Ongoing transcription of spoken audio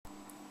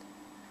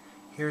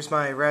Here's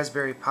my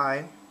Raspberry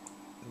Pi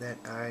that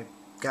I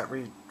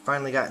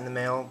finally got in the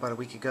mail about a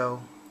week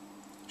ago.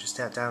 Just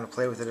sat down to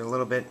play with it a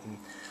little bit and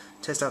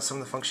test out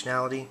some of the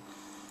functionality.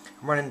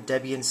 I'm running the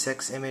Debian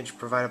 6 image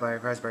provided by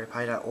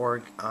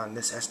raspberrypi.org on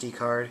this SD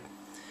card.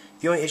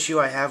 The only issue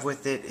I have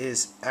with it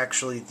is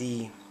actually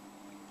the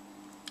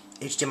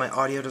HDMI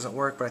audio doesn't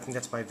work, but I think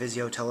that's my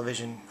Vizio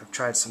television. I've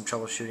tried some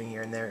troubleshooting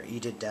here and there,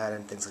 EDIT data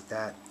and things like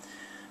that,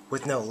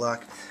 with no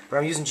luck. But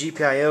I'm using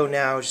GPIO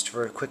now just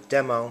for a quick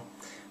demo.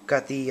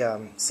 Got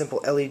the simple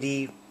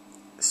LED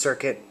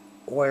circuit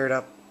wired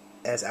up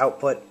as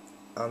output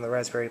on the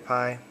Raspberry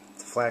Pi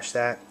to flash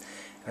that.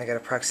 And I got a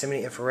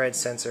proximity infrared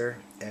sensor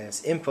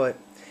as input.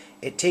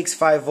 It takes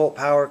 5-volt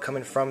power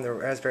coming from the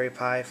Raspberry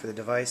Pi for the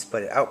device,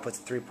 but it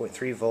outputs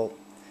 3.3 volt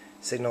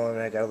signal,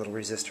 and I got a little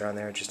resistor on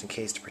there just in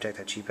case to protect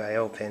that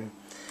GPIO pin.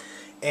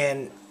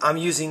 And I'm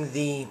using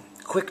the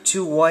Quick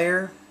 2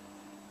 Wire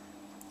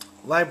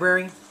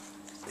library.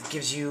 It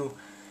gives you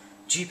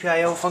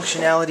GPIO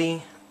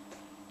functionality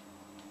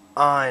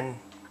on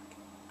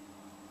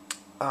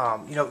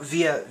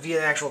via the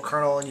actual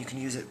kernel, and you can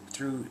use it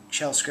through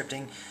shell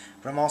scripting.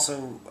 But I'm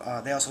also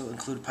they also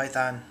include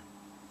Python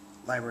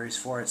libraries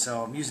for it,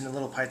 so I'm using a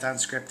little Python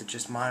script that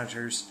just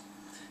monitors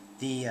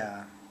the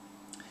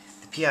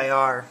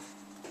PIR,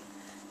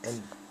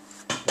 and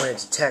when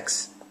it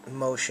detects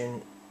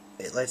motion,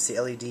 it lights the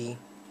LED.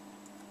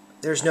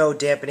 There's no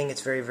dampening;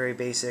 it's very, very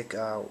basic,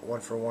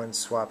 one-for-one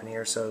swap in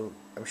here. So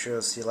I'm sure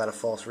you'll see a lot of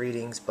false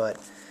readings, but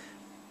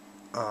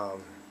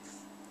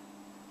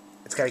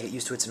it's got to get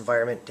used to its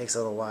environment. It takes a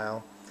little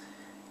while.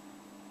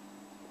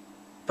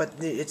 But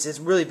it's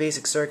a really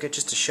basic circuit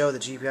just to show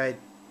that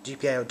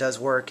GPIO does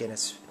work, and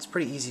it's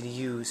pretty easy to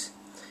use,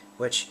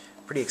 which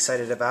I'm pretty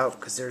excited about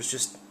because there's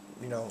just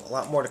a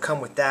lot more to come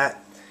with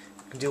that.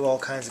 You can do all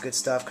kinds of good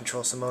stuff,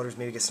 control some motors,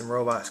 maybe get some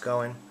robots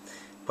going.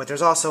 But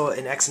there's also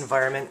an X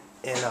environment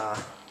in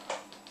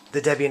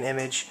the Debian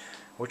image,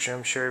 which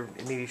I'm sure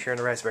maybe if you're in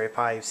the Raspberry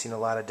Pi you've seen a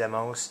lot of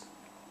demos.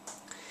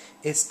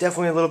 It's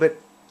definitely a little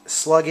bit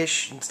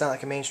sluggish. It's not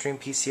like a mainstream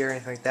PC or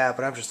anything like that,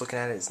 but I'm just looking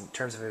at it in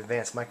terms of an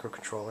advanced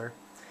microcontroller.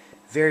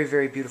 Very,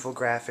 very beautiful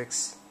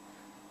graphics.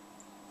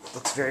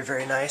 Looks very,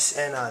 very nice,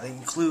 and they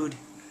include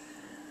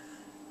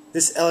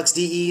this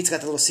LXDE. It's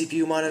got the little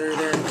CPU monitor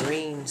there in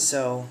green,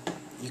 so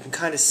you can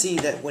kind of see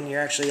that when you're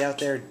actually out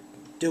there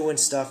doing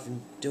stuff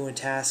and doing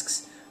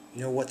tasks,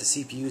 you know what the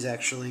CPU is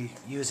actually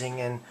using.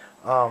 And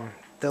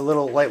the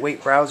little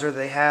lightweight browser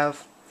they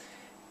have,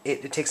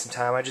 it takes some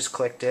time. I just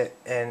clicked it,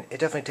 and it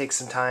definitely takes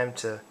some time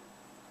to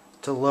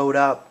load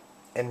up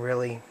and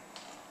really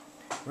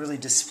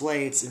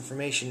display its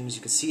information. As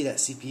you can see, that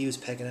CPU is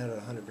pegging out at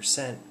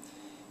 100%.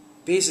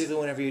 Basically,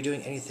 whenever you're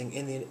doing anything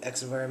in the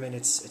X environment,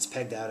 it's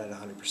pegged out at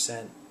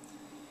 100%.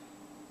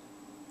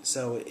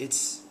 So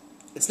it's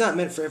not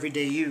meant for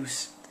everyday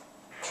use.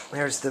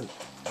 There's the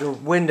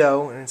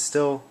window, and it's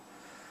still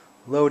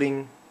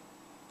loading.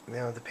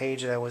 The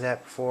page that I was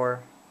at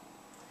before,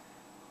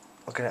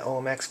 looking at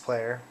OMX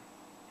player.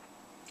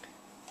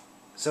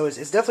 So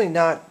it's definitely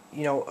not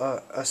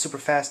a super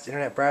fast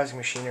internet browsing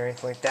machine or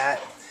anything like that.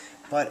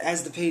 But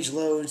as the page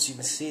loads, you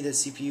can see the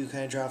CPU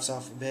kind of drops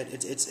off a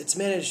bit. It's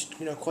managed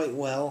quite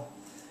well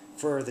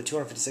for the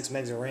 256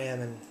 megs of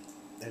RAM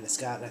that it's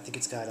got. And I think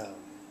it's got 800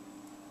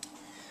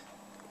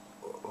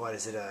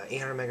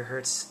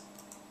 megahertz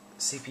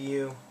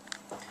CPU.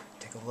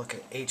 Take a look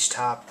at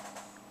H-top.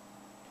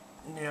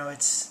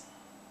 It's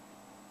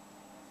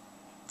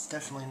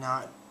definitely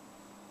not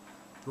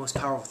the most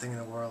powerful thing in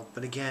the world.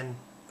 But again,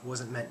 it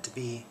wasn't meant to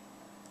be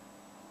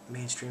a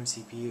mainstream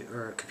CPU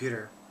or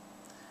computer.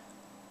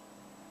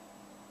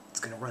 It's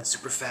going to run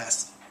super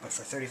fast, but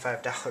for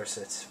 $35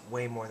 it's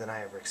way more than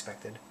I ever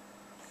expected.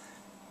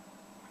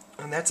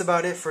 And that's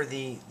about it for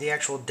the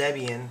actual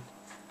Debian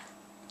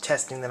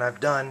testing that I've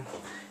done.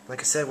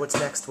 Like I said, what's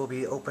next will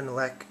be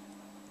OpenELEC,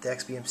 the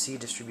XBMC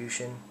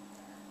distribution.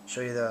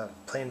 Show you the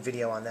plain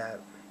video on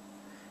that.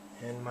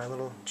 And my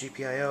little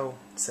GPIO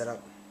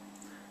setup.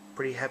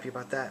 Pretty happy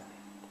about that.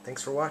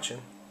 Thanks for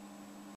watching.